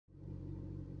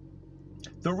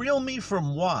The Real Me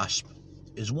from W.A.S.P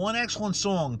is one excellent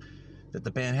song that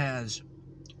the band has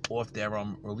off their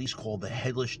release called the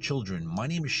Headless Children. My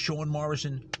name is Sean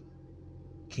Morrison.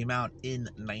 Came out in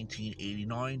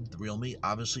 1989. The Real Me,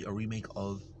 obviously a remake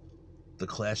of the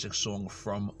classic song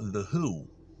from The Who.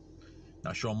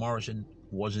 Now, Sean Morrison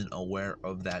wasn't aware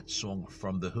of that song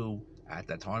from The Who at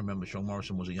that time. Remember, Sean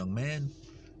Morrison was a young man,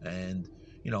 and,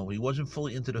 you know, he wasn't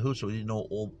fully into The Who, so he didn't know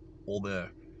all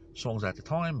their songs at the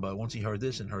time. But once he heard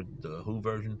this and heard the Who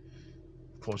version,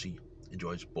 of course, he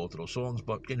enjoys both of those songs.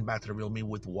 But getting back to The Real Me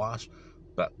with W.A.S.P,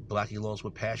 but Blackie Lawless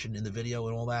with Passion in the video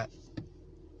and all that,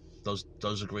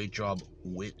 does a great job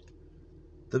with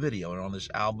the video. And on this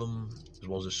album, as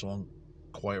well as this song,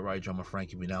 Quiet Riot, drummer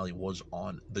Frankie Muniz was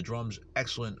on the drums.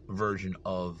 Excellent version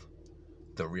of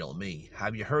The Real Me.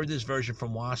 Have you heard this version from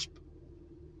W.A.S.P?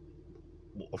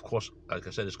 Well, of course, like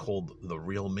I said, it's called The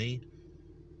Real Me.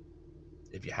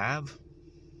 If you have,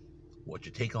 what's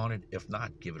your take on it? If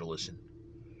not, give it a listen.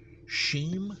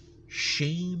 Shame,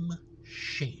 shame,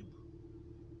 shame.